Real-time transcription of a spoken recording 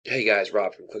Hey guys,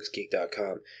 Rob from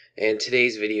ClicksGeek.com, and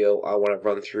today's video I want to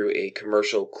run through a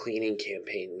commercial cleaning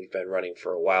campaign we've been running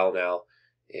for a while now,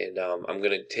 and I'm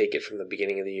going to take it from the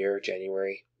beginning of the year,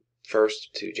 January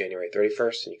 1st to January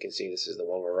 31st, and you can see this is the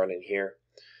one we're running here.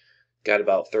 Got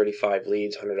about 35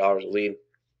 leads, $100 a lead.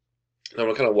 And I'm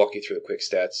going to kind of walk you through the quick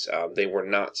stats. They were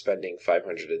not spending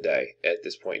 $500 a day at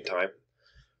this point in time.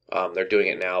 They're doing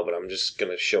it now, but I'm just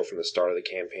going to show from the start of the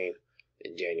campaign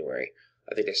in January.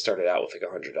 I think they started out with like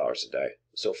 $100 a day.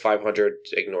 So 500,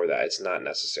 ignore that. It's not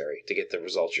necessary to get the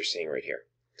results you're seeing right here.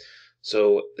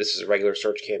 So this is a regular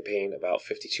search campaign, about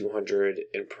 5,200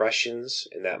 impressions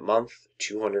in that month,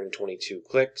 222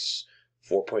 clicks,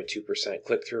 4.2%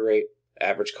 click-through rate,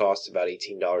 average cost about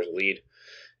 $18 a lead,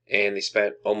 and they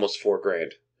spent almost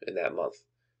 $4,000 in that month.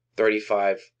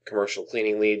 35 commercial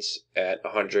cleaning leads at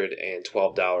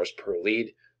 $112 per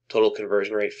lead. Total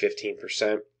conversion rate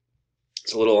 15%.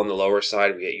 It's a little on the lower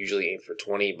side. We usually aim for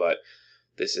 20, but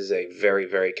this is a very,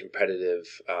 very competitive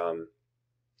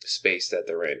space that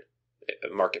they're in,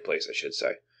 marketplace, I should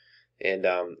say. And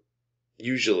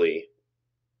usually,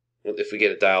 if we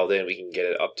get it dialed in, we can get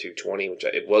it up to 20, which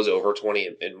it was over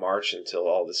 20 in March until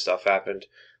all this stuff happened.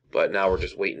 But now we're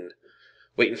just waiting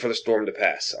for the storm to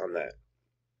pass on that.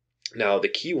 Now, the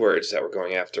keywords that we're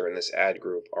going after in this ad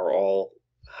group are all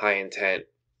high intent,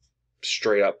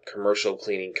 straight up commercial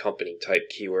cleaning company type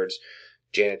keywords,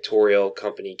 janitorial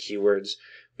company keywords.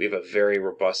 We have a very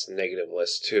robust negative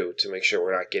list too to make sure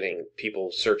we're not getting people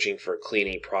searching for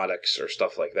cleaning products or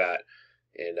stuff like that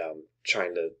and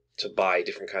trying to buy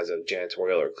different kinds of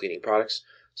janitorial or cleaning products.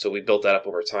 So we built that up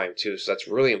over time too. So that's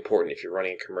really important if you're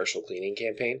running a commercial cleaning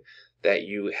campaign, that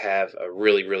you have a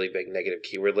really, really big negative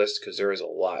keyword list, because there is a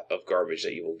lot of garbage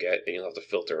that you will get and you'll have to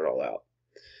filter it all out.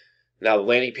 Now the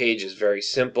landing page is very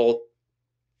simple.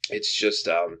 It's just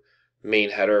main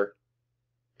header.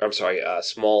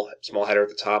 Small header at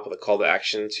the top with a call to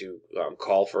action to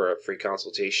call for a free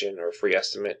consultation or a free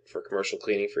estimate for commercial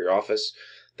cleaning for your office.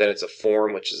 Then it's a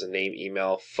form, which is a name,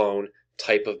 email, phone,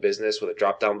 type of business with a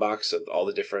drop-down box of all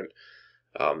the different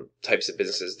types of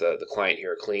businesses the client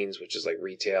here cleans, which is like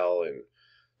retail and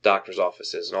doctor's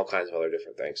offices and all kinds of other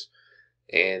different things.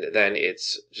 And then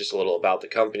it's just a little about the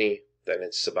company. Then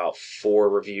it's about 4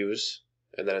 reviews.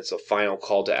 And then it's a final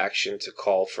call to action to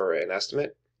call for an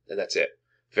estimate. And that's it.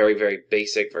 Very, very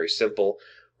basic, very simple.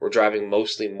 We're driving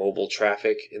mostly mobile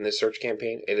traffic in this search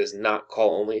campaign. It is not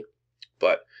call only,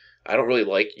 but I don't really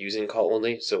like using call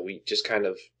only, so we just kind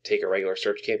of take a regular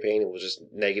search campaign and we'll just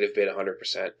negative bid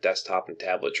 100% desktop and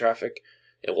tablet traffic,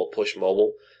 and we'll push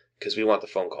mobile because we want the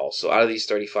phone calls. So out of these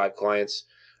 35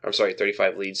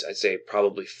 leads, I'd say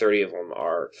probably 30 of them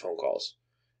are phone calls.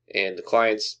 And the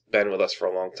client's been with us for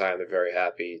a long time. They're very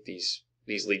happy. These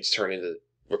leads turn into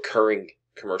recurring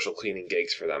commercial cleaning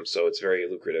gigs for them, so it's very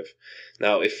lucrative.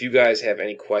 Now, if you guys have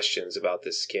any questions about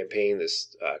this campaign,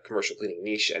 this commercial cleaning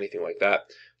niche, anything like that,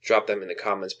 drop them in the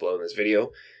comments below in this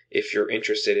video. If you're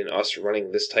interested in us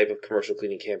running this type of commercial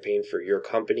cleaning campaign for your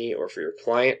company or for your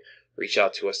client, reach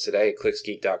out to us today at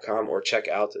clicksgeek.com or check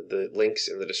out the links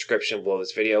in the description below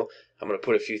this video. I'm going to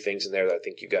put a few things in there that I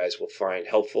think you guys will find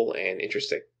helpful and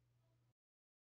interesting.